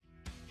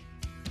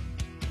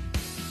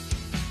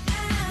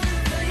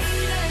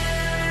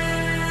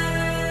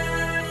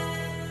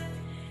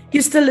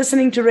You're still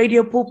listening to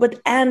Radio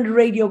Pulpit and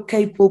Radio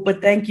K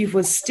Pulpit. Thank you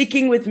for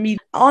sticking with me.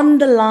 On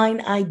the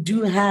line, I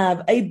do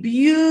have a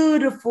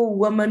beautiful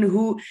woman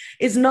who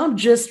is not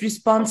just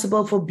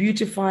responsible for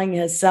beautifying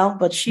herself,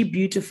 but she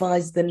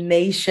beautifies the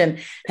nation.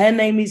 Her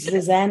name is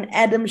Lizanne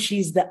Adams.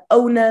 She's the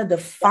owner, the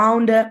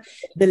founder,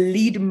 the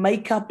lead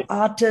makeup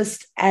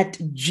artist at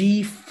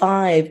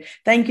G5.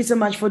 Thank you so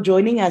much for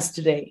joining us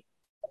today.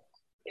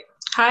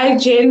 Hi,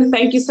 Jen.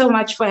 Thank you so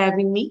much for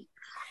having me.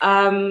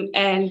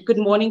 And good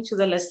morning to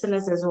the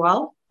listeners as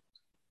well.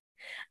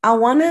 I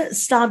want to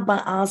start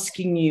by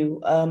asking you,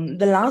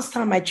 the last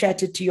time I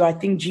chatted to you, I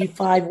think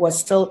G5 was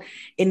still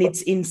in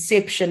its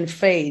inception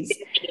phase.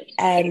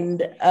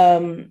 And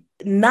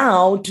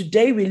now,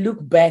 today, we look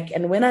back,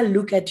 and when I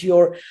look at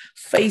your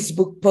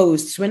Facebook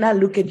posts, when I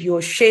look at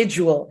your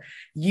schedule,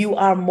 you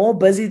are more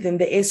busy than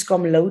the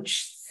ESCOM load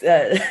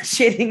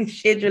shedding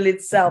schedule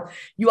itself.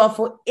 You are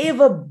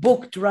forever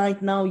booked right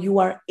now. You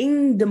are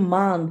in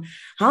demand.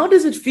 How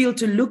does it feel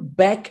to look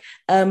back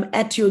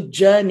at your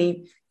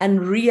journey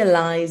and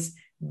realize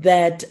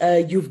that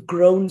you've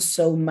grown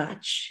so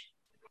much?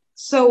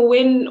 So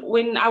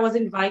when I was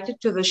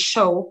invited to the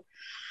show,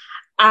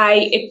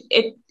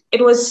 it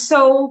was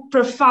so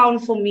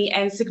profound for me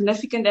and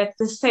significant at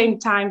the same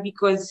time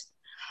because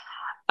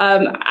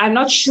I'm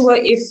not sure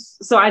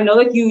I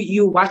know that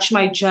you watch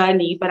my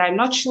journey, but I'm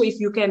not sure if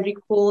you can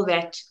recall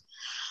that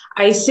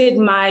I said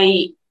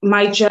my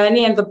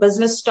journey and the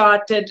business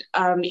started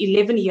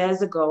 11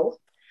 years ago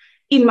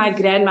in my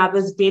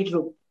grandmother's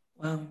bedroom.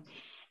 Wow.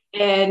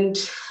 And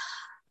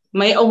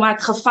my oma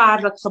het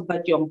gevaarlik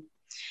gebid, jong.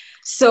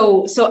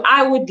 So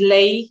I would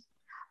lay,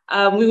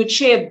 we would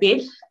share a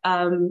bed,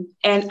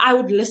 and I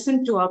would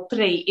listen to her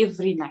pray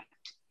every night.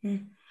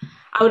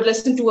 I would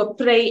listen to her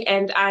pray,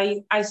 and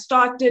I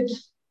started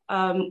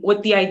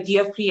with the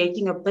idea of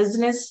creating a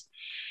business.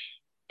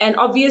 And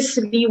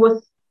obviously,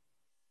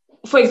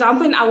 for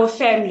example, in our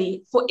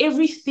family, for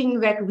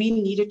everything that we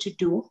needed to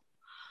do,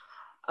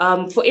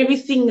 for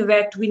everything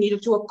that we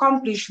needed to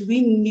accomplish,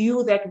 we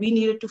knew that we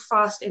needed to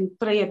fast and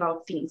pray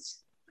about things.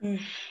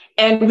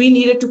 And we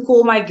needed to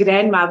call my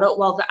grandmother,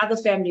 well, the other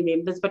family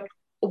members, but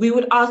we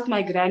would ask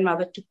my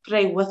grandmother to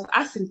pray with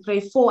us and pray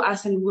for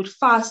us, and we would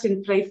fast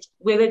and pray,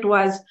 whether it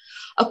was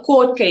a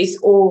court case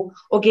or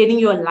getting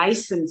your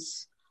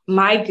license.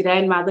 My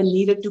grandmother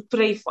needed to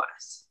pray for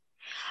us.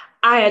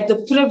 I had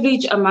the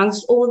privilege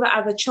amongst all the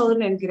other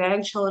children and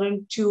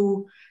grandchildren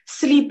to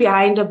sleep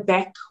behind her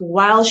back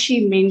while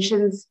she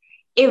mentions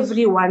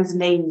everyone's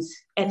names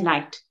at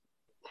night.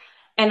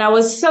 And I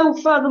was so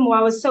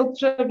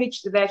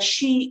privileged that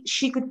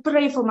she could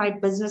pray for my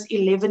business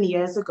 11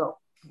 years ago.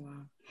 Wow.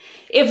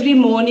 Every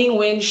morning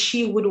when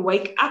she would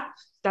wake up,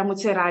 dan moet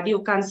sy radio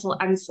kansel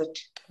aansit.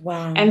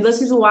 Wow. And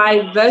this is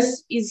why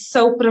this is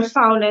so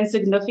profound and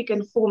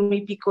significant for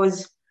me,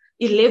 because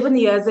 11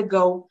 years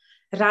ago,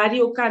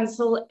 radio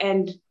kansel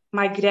and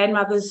my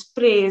grandmother's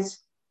prayers,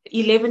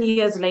 11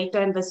 years later,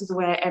 and this is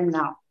where I am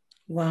now.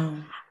 Wow.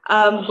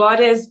 God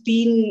has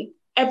been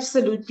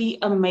absolutely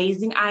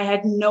amazing. I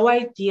had no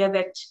idea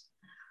that,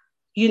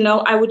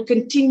 I would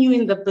continue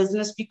in the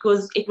business,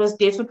 because it was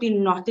definitely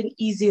not an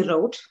easy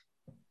road.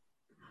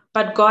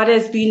 But God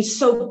has been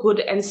so good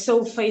and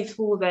so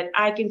faithful that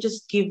I can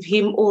just give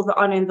him all the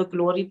honor and the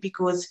glory,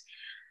 because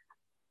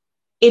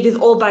it is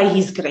all by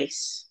his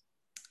grace.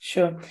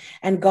 Sure.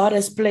 And God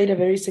has played a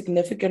very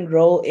significant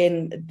role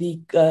in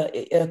the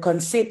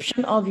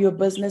conception of your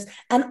business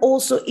and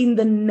also in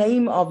the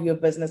name of your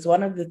business.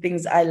 One of the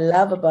things I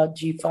love about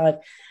G5,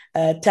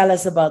 tell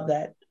us about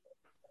that.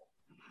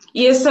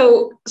 Yeah,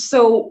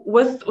 so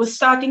with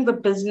starting the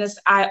business,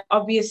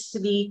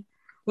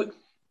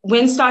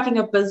 when starting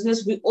a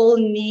business, we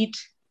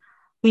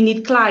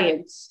need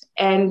clients.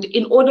 And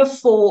in order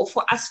for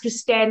us to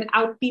stand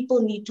out,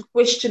 people need to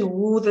question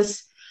who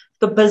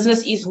the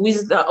business is, who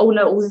is the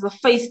owner, who is the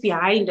face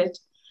behind it.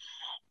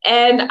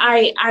 And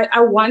I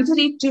wanted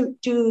it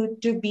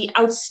to be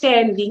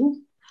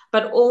outstanding,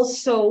 but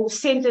also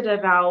centered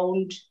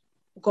around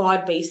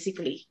God,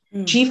 basically.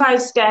 G5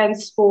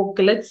 stands for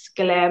glitz,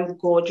 glam,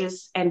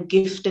 gorgeous, and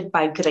gifted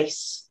by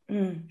grace.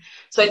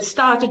 So it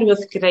started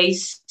with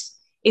grace.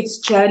 It's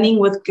journeying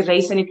with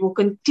grace, and it will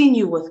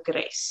continue with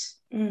grace.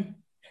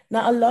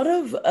 Now, a lot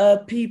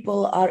of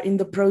people are in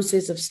the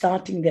process of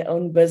starting their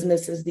own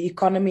businesses. The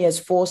economy has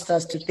forced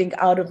us to think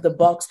out of the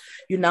box.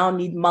 You now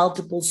need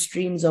multiple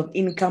streams of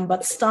income,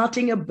 but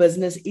starting a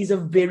business is a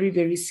very,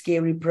 very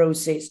scary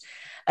process.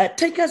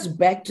 Take us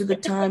back to the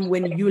time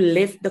when you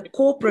left the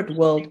corporate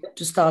world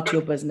to start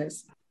your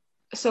business.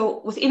 So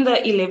within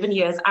the 11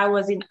 years, I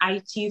was in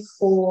IT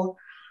for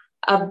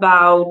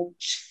about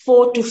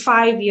 4 to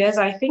 5 years,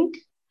 I think.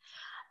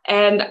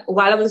 And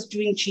while I was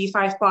doing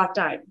G5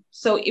 part-time.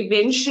 So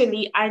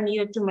eventually I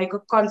needed to make a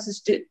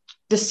conscious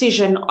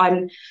decision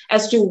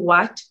as to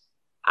what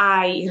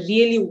I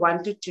really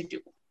wanted to do.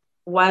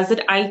 Was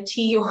it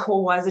IT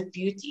or was it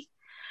beauty?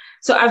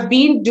 So I've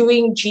been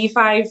doing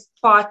G5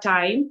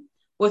 part-time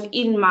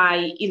within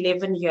my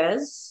 11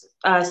 years,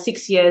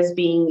 6 years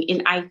being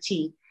in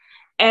IT.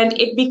 And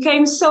it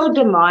became so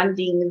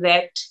demanding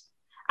that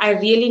I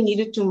really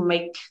needed to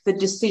make the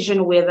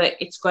decision whether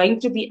it's going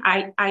to be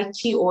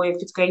IT or if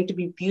it's going to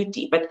be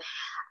beauty. But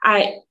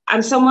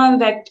I'm someone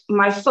that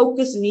my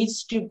focus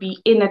needs to be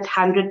in at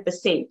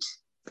 100%.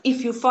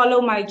 If you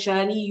follow my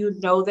journey, you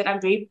know that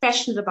I'm very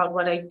passionate about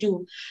what I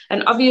do.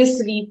 And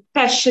obviously,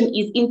 passion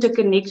is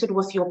interconnected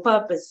with your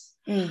purpose.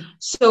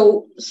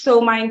 So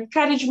my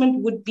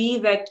encouragement would be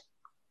that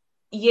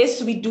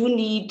yes, we do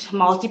need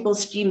multiple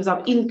streams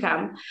of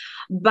income,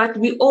 but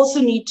we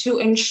also need to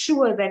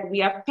ensure that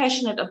we are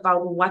passionate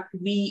about what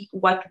we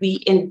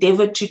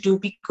endeavor to do,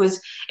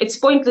 because it's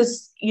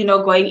pointless,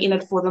 going in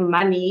it for the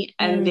money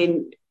and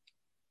then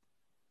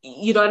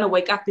you don't want to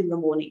wake up in the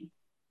morning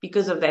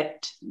because of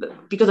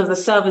the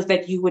service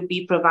that you would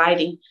be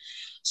providing.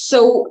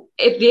 So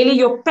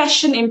your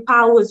passion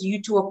empowers you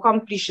to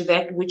accomplish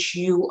that which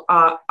you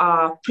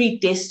are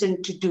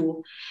predestined to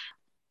do.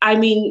 I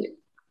mean,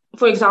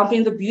 for example,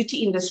 in the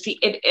beauty industry,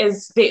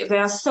 there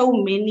are so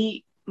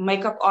many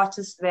makeup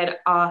artists that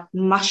are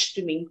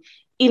mushrooming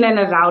in and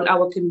around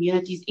our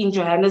communities in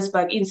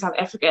Johannesburg, in South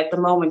Africa at the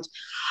moment.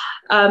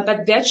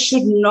 But that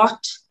should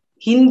not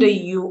hinder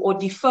you or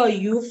defer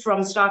you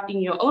from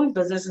starting your own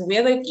business,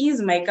 whether it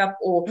is makeup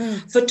or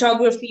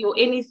photography or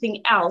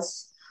anything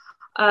else.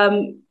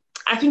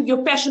 I think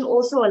your passion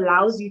also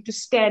allows you to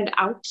stand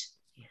out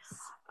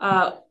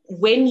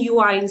when you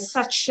are in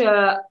such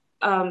a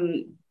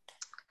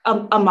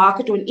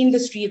market or an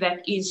industry that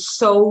is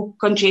so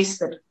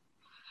congested.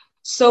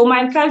 So my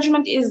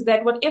encouragement is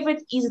that whatever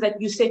it is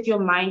that you set your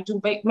mind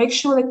to, make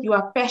sure that you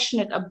are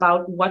passionate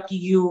about what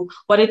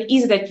it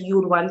is that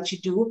you want to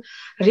do.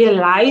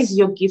 Realize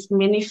your gift,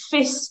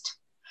 manifest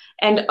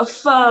and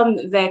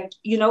affirm that,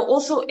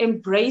 also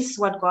embrace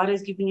what God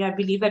has given you. I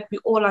believe that we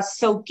all are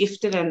so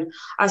gifted and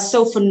are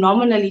so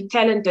phenomenally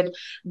talented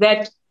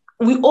that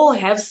we all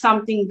have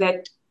something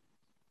that,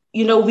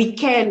 we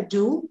can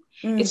do.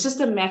 It's just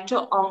a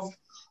matter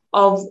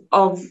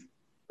of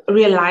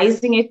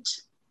realizing it,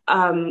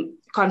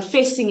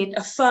 confessing it,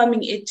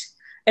 affirming it,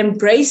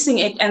 embracing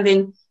it,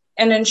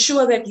 and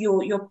ensure that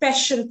your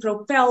passion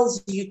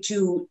propels you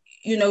to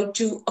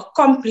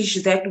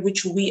accomplish that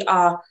which we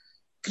are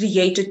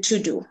created to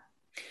do.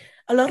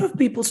 A lot of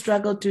people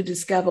struggle to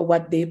discover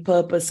what their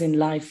purpose in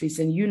life is.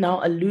 And you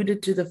now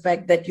alluded to the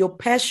fact that your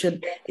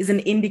passion is an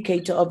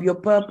indicator of your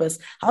purpose.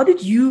 How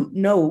did you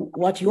know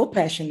what your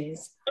passion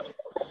is?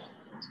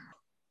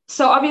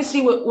 So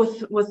obviously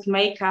with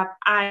makeup,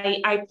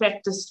 I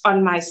practiced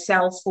on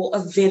myself for a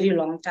very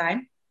long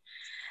time.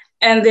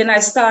 And then I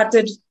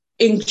started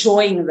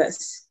enjoying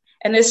this.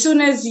 And as soon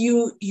as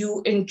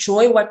you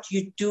enjoy what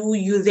you do,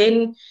 you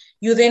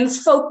then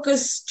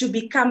focus to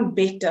become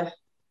better.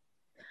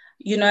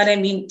 You know what I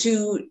mean?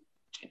 To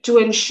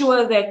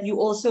ensure that you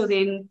also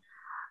then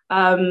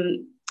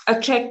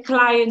attract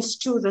clients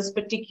to the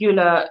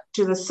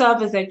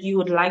service that you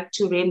would like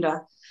to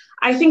render.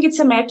 I think it's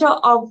a matter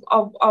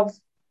of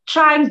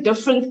trying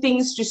different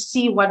things to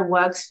see what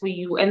works for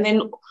you. And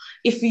then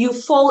if you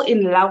fall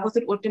in love with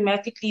it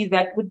automatically,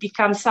 that would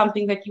become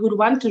something that you would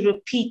want to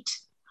repeat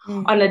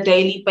on a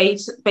daily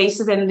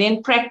basis, and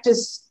then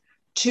practice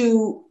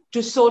to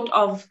sort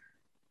of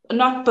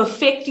not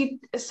perfect it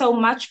so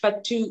much,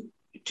 but to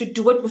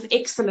do it with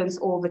excellence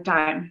all the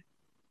time.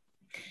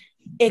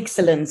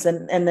 Excellence.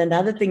 And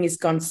another thing is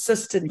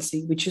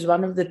consistency, which is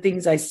one of the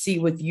things I see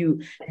with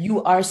you.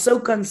 You are so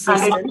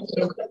consistent,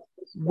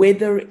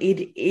 whether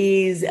it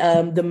is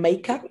the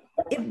makeup,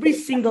 every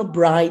single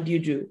bride you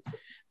do.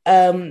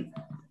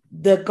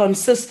 The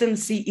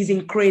consistency is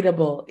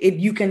incredible.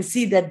 You can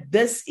see that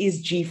this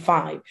is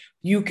G5.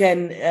 You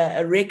can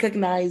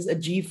recognize a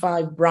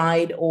G5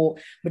 bride or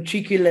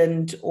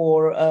matriculant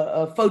or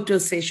a photo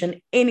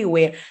session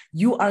anywhere.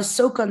 You are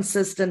so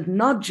consistent,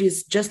 not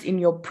just in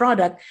your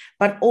product,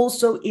 but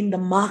also in the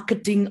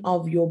marketing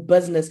of your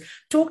business.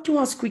 Talk to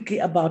us quickly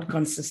about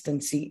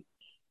consistency.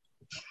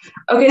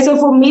 Okay, so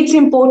for me, it's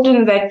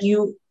important that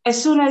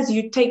as soon as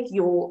you take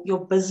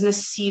your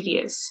business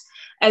serious,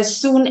 as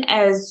soon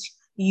as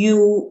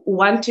you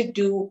want to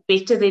do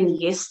better than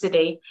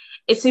yesterday,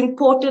 it's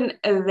important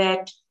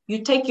that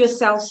you take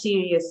yourself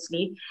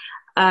seriously,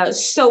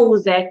 so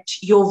that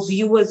your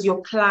viewers,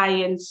 your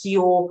clients,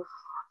 your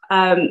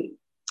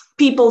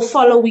people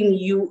following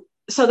you,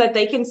 so that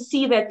they can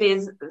see that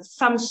there's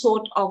some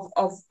sort of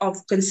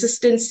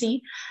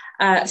consistency,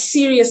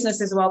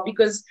 seriousness as well.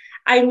 Because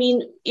I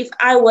mean, if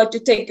I were to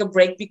take a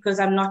break because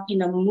I'm not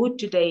in a mood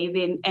today,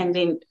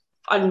 then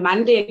on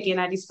Monday again,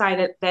 I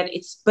decided that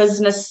it's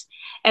business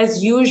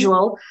as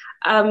usual,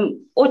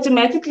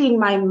 automatically in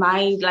my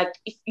mind, like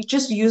if you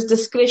just use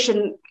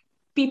discretion,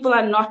 people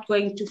are not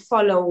going to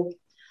follow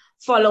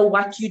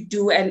what you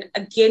do. And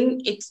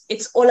again,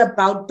 it's all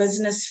about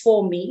business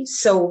for me.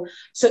 So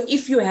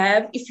if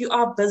you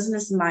are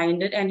business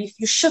minded, and if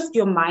you shift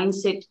your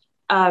mindset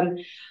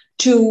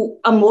to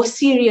a more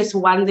serious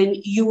one, then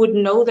you would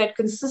know that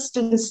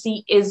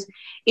consistency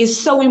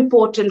is so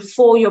important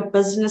for your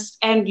business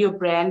and your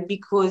brand,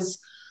 because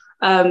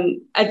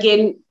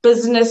again,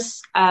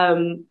 business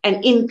and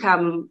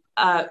income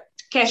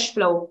cash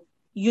flow,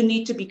 you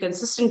need to be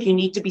consistent. You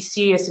need to be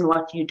serious in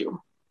what you do.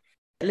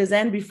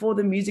 Lizanne, before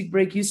the music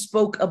break, you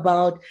spoke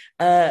about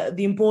the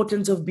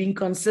importance of being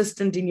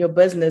consistent in your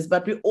business.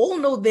 But we all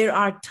know there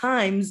are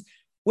times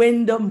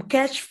when the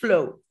cash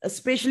flow,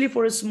 especially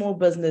for a small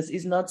business,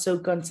 is not so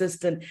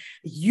consistent.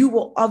 You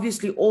were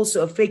obviously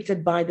also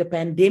affected by the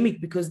pandemic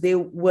because there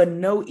were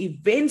no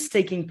events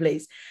taking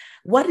place.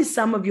 What is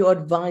some of your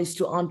advice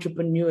to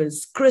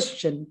entrepreneurs,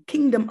 Christian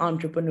kingdom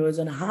entrepreneurs,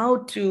 on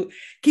how to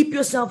keep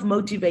yourself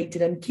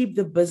motivated and keep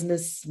the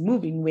business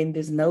moving when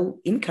there's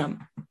no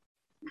income?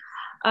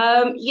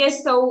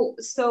 Yes,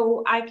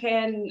 so I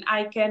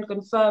can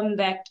confirm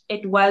that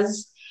I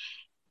was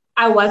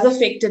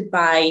affected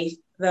by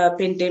the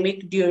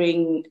pandemic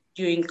during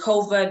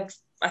COVID.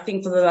 I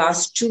think for the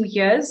last 2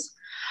 years.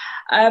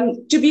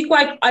 To be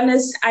quite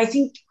honest, I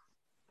think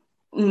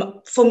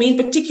for me in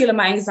particular,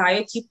 my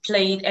anxiety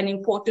played an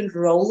important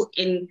role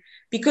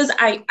because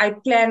I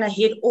plan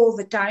ahead all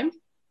the time.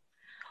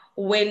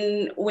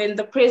 When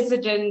the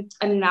president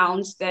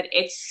announced that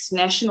it's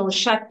national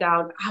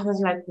shutdown, I was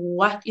like,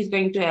 what is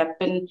going to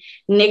happen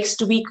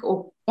next week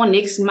or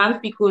next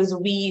month? Because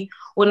we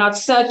were not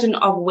certain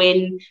of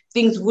when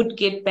things would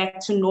get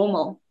back to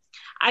normal.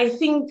 I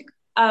think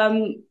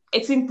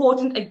it's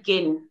important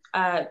again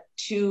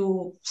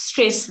to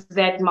stress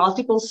that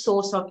multiple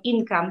source of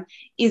income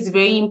is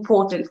very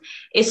important,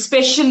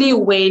 especially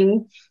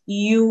when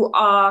you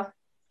are,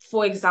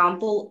 for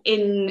example,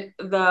 in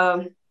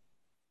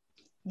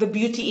the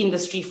beauty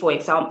industry, for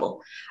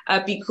example,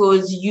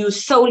 because you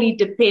solely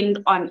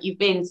depend on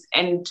events.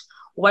 And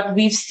what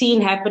we've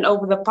seen happen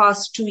over the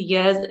past 2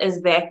 years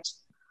is that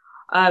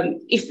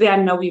if there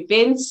are no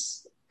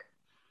events,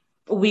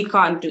 we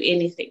can't do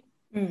anything.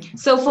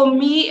 So for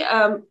me,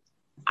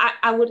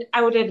 I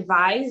would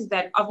advise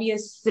that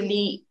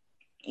obviously,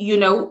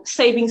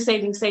 saving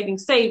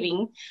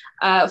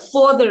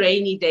for the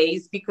rainy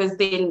days, because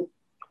then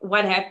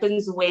what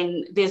happens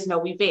when there's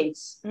no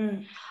events?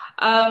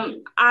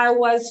 I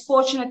was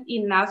fortunate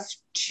enough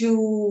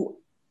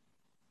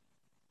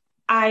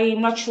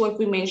I'm not sure if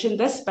we mentioned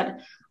this, but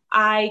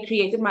I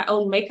created my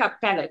own makeup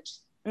palette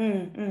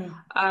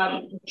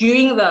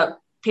during the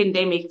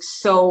pandemic.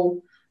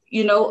 So,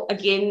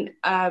 again,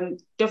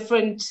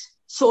 different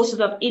sources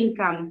of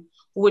income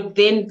would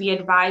then be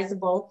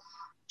advisable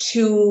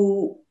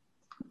to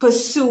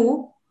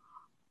pursue,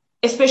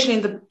 especially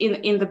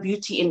in the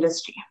beauty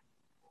industry.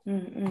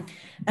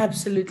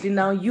 Absolutely.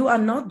 Now, you are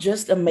not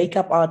just a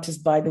makeup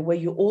artist, by the way,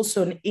 you're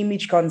also an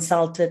image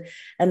consultant.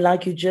 And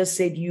like you just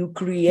said, you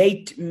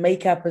create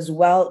makeup as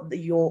well.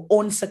 Your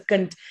own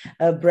second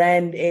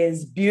brand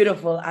is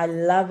beautiful. I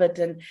love it.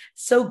 And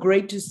so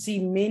great to see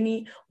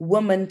many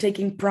women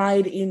taking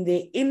pride in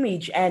their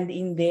image and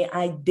in their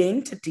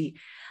identity.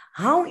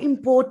 How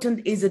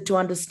important is it to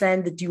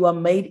understand that you are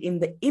made in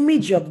the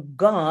image of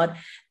God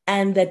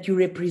and that you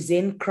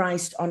represent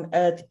Christ on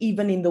earth,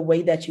 even in the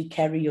way that you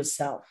carry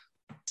yourself?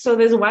 So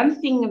there's one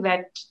thing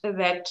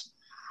that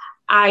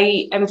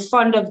I am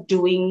fond of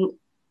doing,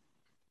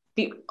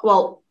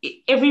 well,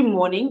 every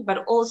morning,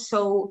 but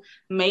also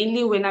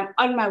mainly when I'm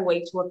on my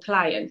way to a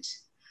client.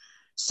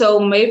 So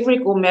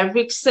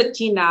Maverick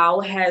City now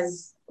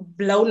has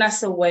blown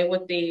us away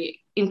with the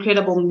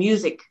incredible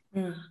music.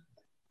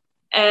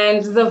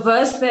 And the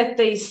verse that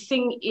they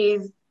sing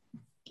is,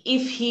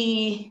 if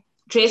he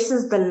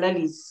dresses the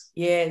lilies,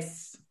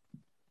 yes,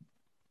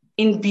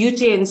 in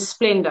beauty and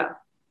splendor.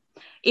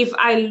 If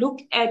I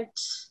look at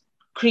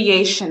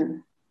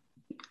creation,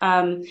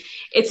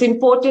 it's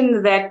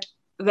important that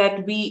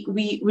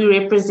we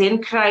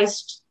represent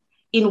Christ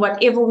in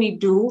whatever we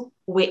do,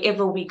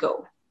 wherever we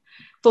go.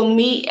 For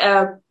me,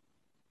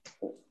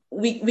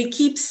 we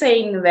keep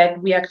saying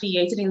that we are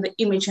created in the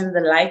image and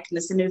the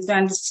likeness, and if we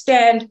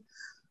understand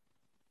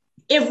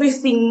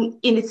everything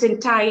in its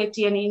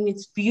entirety and in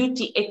its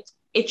beauty,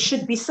 it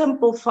should be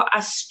simple for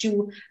us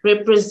to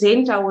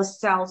represent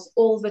ourselves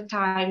all the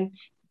time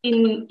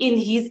in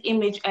his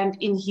image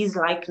and in his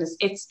likeness.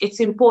 It's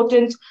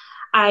important.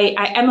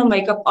 I am a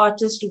makeup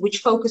artist which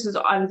focuses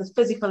on the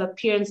physical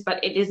appearance,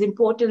 but it is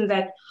important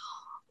that,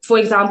 for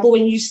example,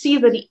 when you see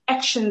the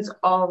reactions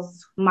of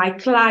my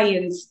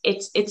clients,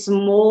 it's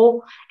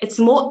more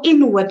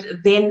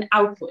inward than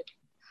outward.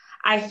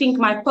 I think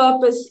my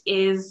purpose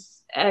is,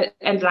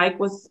 and like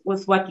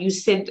with what you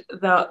said,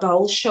 the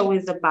whole show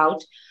is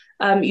about.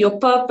 My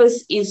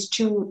purpose is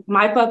to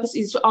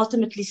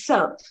ultimately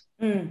serve.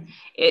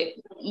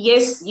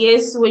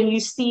 Yes, when you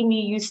see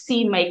me, you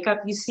see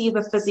makeup, you see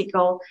the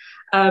physical.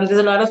 There's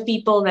a lot of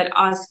people that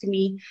ask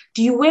me,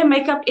 do you wear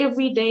makeup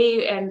every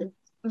day? And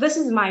this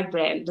is my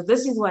brand.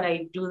 This is what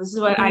I do. This is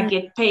what I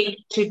get paid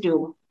to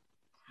do.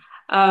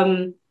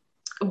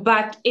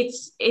 But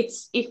it's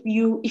if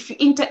you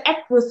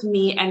interact with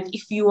me and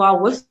if you are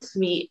with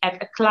me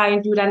at a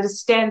client, you would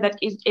understand that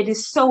it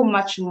is so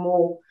much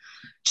more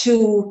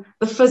to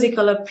the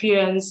physical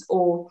appearance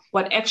or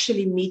what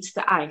actually meets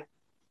the eye.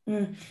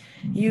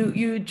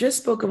 You just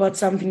spoke about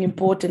something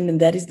important, and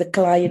that is the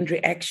client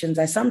reactions.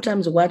 I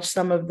sometimes watch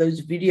some of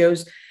those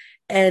videos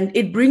And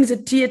it brings a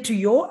tear to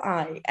your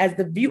eye as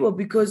the viewer,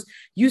 because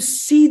you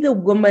see the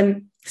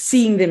woman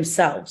seeing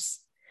themselves.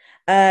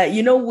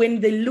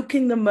 When they look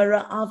in the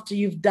mirror after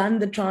you've done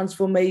the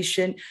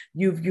transformation,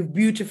 you've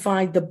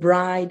beautified the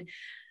bride,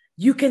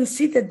 you can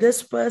see that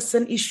this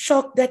person is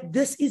shocked that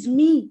this is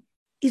me.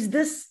 Is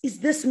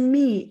this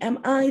me? Am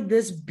I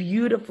this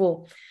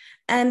beautiful?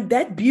 And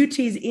that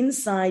beauty is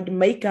inside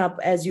makeup,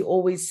 as you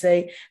always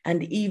say,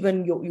 and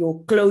even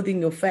your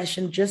clothing, your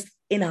fashion just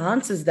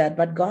enhances that.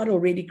 But God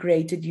already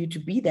created you to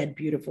be that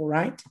beautiful,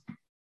 right?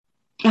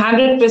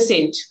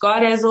 100%.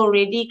 God has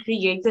already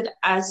created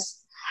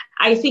us.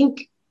 I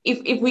think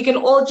if we can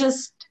all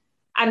just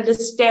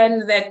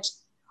understand that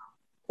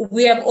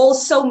we have all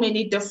so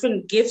many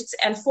different gifts.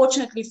 And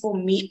fortunately for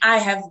me, I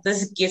have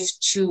this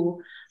gift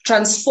to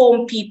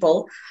transform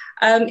people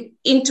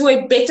into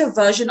a better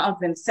version of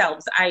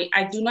themselves.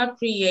 I do not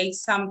create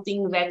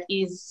something that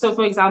is, so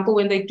for example,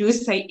 when they do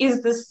say,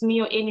 is this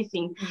me or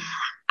anything,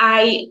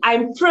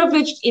 I'm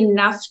privileged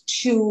enough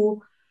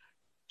to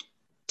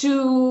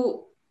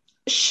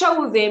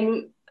show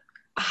them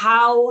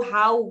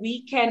how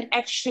we can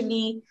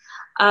actually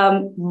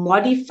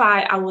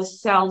modify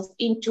ourselves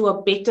into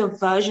a better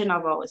version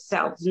of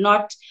ourselves,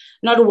 not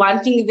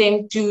wanting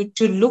them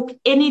to look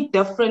any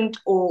different,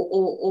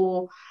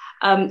 or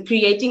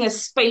creating a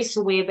space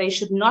where they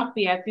should not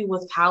be happy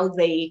with how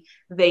they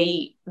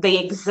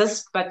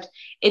exist. But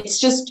it's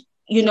just,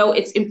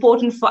 it's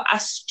important for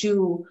us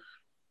to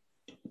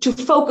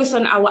focus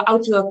on our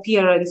outer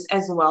appearance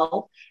as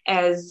well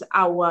as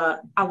our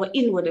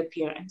inward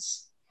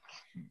appearance.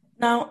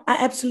 Now, I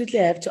absolutely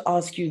have to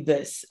ask you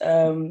this.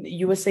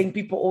 You were saying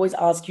people always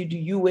ask you, do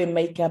you wear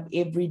makeup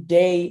every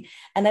day?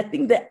 And I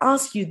think they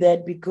ask you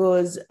that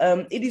because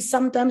it is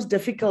sometimes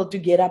difficult to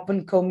get up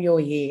and comb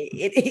your hair.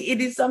 It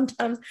is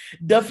sometimes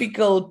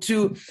difficult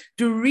to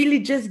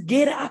really just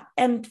get up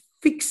and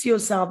fix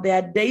yourself. There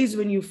are days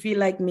when you feel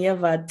like, nee,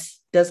 wat,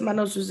 dis maar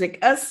nou soos ek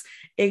is,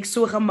 ek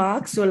so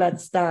gemaak, so laat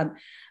staan.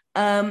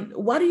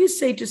 What do you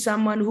say to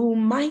someone who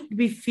might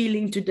be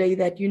feeling today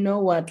that, you know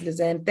what,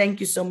 Lizanne, thank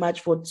you so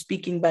much for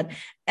speaking, but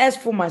as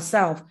for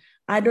myself,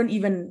 I don't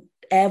even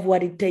have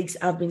what it takes.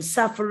 I've been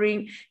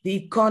suffering, the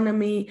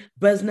economy,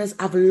 business,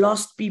 I've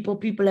lost people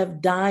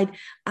have died.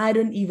 I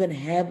don't even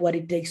have what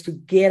it takes to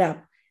get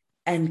up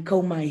and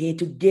comb my hair,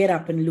 to get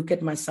up and look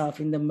at myself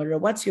in the mirror.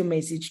 What's your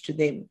message to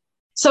them?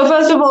 So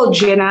first of all,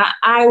 Jenna,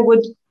 I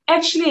would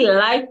actually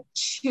like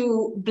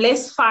to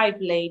bless 5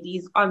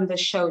 ladies on the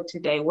show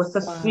today with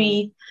a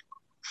free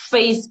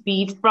face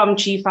bead from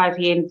G5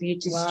 here in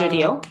Beauty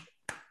Studio.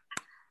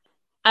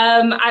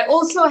 I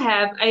also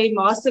have a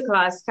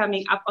masterclass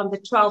coming up on the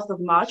 12th of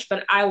March,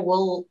 but I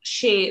will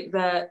share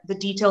the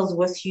details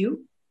with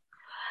you.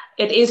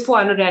 It is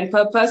 400 Rand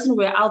per person,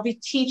 where I'll be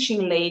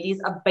teaching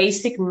ladies a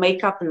basic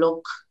makeup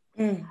look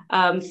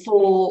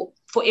for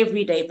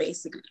every day,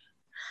 basically.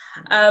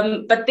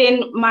 But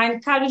then my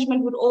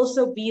encouragement would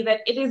also be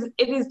that it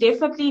is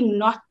definitely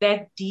not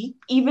that deep.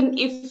 Even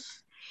if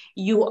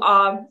you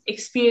are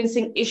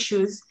experiencing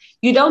issues,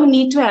 you don't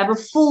need to have a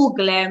full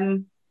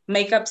glam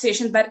makeup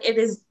session, but it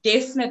is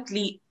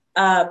definitely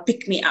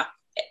pick me up.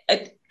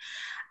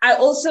 I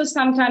also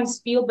sometimes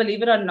feel,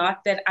 believe it or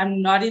not, that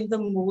I'm not in the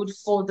mood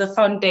for the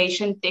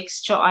foundation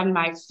texture on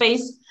my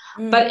face,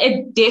 but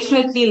it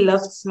definitely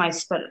lifts my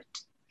spirit.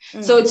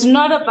 So it's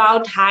not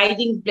about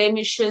hiding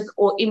blemishes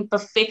or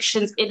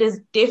imperfections. It is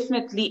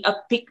definitely a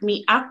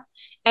pick-me-up.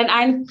 And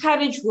I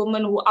encourage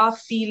women who are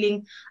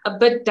feeling a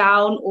bit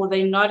down or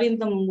they're not in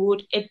the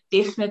mood, it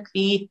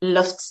definitely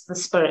lifts the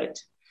spirit.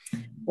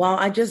 Wow,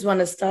 I just want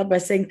to start by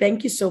saying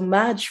thank you so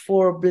much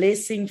for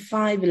blessing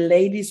 5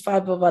 ladies,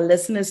 5 of our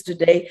listeners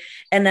today.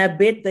 And I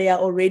bet they are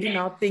already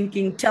now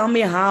thinking, tell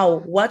me how,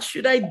 what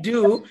should I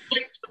do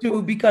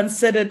to be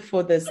considered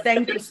for this?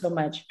 Thank you so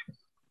much.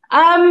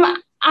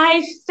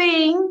 I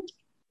think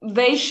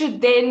they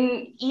should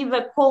then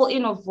either call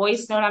in or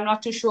voice note. I'm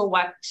not too sure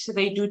what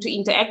they do to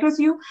interact with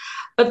you,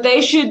 but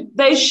they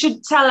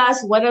should tell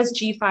us, what does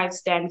G5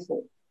 stand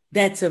for?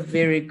 That's a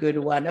very good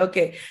one.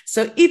 Okay.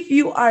 So if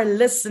you are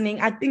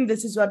listening, I think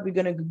this is what we're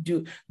going to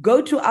do.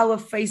 Go to our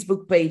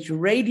Facebook page,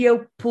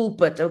 Radio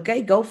Pulpit.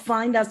 Okay. Go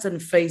find us on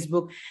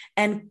Facebook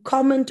and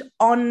comment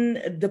on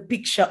the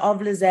picture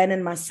of Lizanne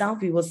and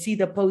myself. You will see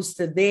the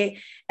poster there,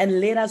 and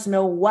let us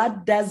know,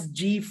 what does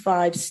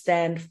G5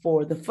 stand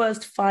for? The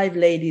first 5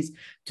 ladies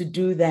to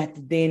do that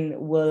then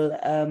will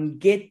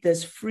get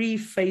this free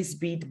face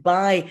bead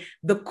by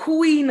the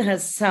queen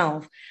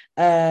herself,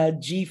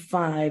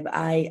 G5.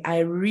 I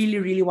really,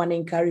 really want to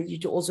encourage you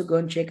to also go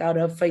and check out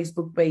her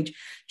Facebook page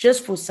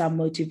just for some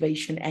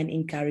motivation and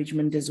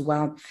encouragement as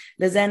well.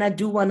 Lizanne, I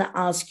do want to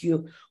ask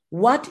you,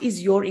 what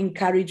is your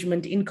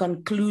encouragement in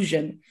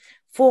conclusion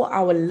for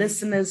our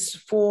listeners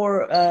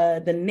for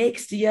the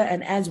next year,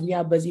 and as we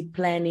are busy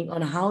planning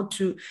on how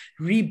to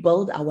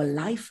rebuild our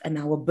life and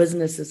our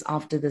businesses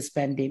after this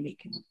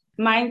pandemic?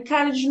 My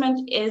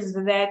encouragement is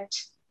that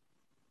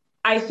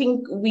I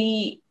think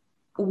we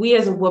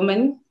as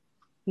women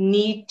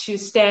need to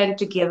stand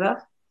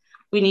together.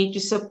 We need to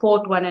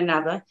support one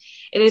another.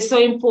 It is so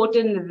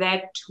important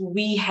that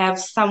we have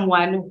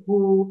someone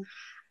who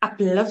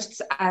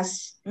uplifts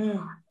us,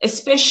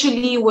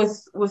 especially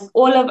with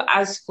all of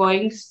us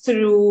going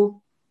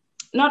through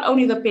not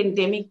only the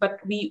pandemic, but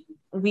we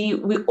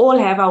all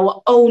have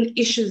our own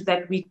issues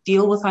that we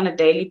deal with on a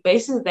daily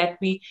basis that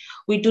we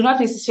do not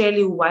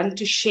necessarily want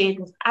to share it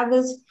with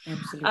others.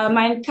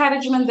 My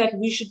encouragement that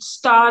we should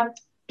start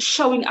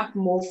showing up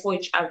more for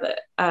each other,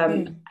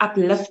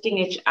 uplifting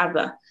each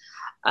other,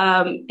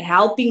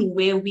 helping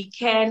where we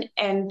can,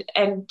 and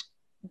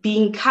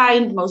being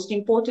kind, most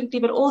importantly,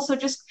 but also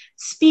just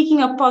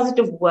speaking a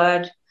positive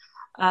word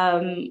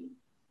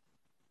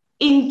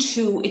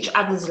into each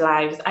other's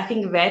lives. I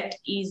think that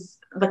is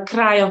the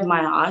cry of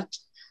my heart.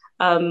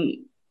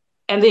 And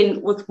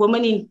then with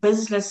women in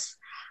business,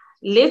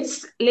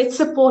 let's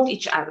support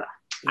each other.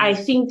 I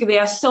think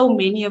there are so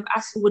many of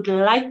us who would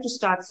like to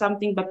start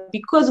something, but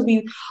because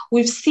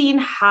we've seen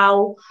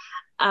how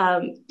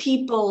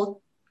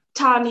people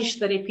tarnish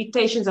the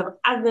reputations of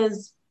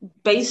others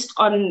based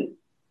on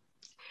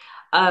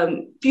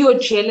pure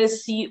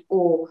jealousy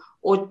or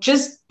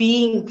just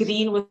being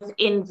green with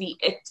envy.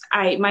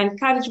 My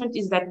encouragement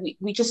is that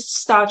we just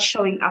start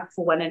showing up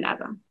for one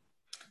another.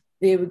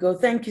 There we go.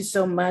 Thank you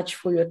so much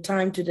for your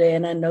time today.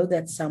 And I know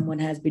that someone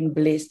has been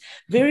blessed.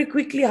 Very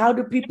quickly, how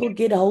do people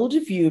get a hold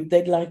of you if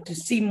they'd like to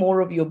see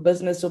more of your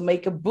business or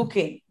make a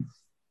booking?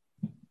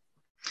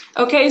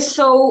 Okay,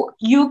 so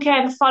you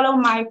can follow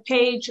my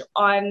page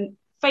on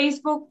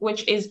Facebook,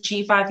 which is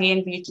G5 Hair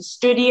and Beauty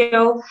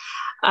Studio.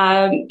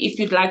 If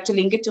you'd like to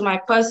link it to my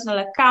personal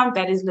account,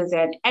 that is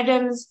Lizanne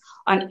Adams.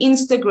 On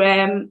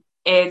Instagram,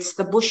 it's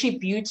The Bushy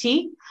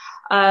Beauty.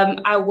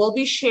 I will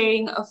be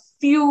sharing a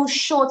few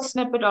short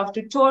snippet of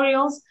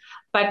tutorials,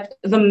 but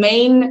the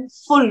main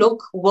full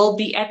look will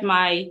be at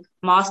my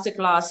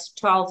masterclass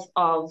 12th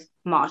of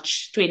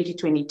March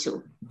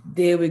 2022.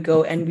 There we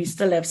go. And we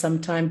still have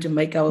some time to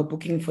make our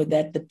booking for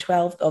that, the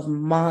 12th of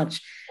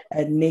March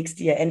next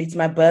year. And it's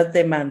my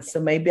birthday month, so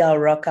maybe I'll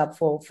rock up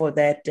for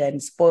that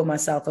and spoil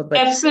myself a bit.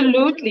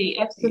 Absolutely.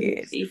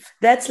 Yes.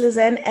 That's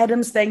Lizanne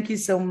Adams. Thank you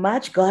so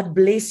much. God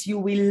bless you.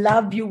 We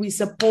love you. We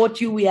support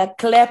you. We are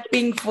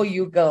clapping for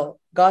you, girl.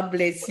 God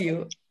bless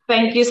you.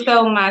 Thank you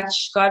so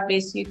much. God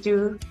bless you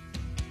too.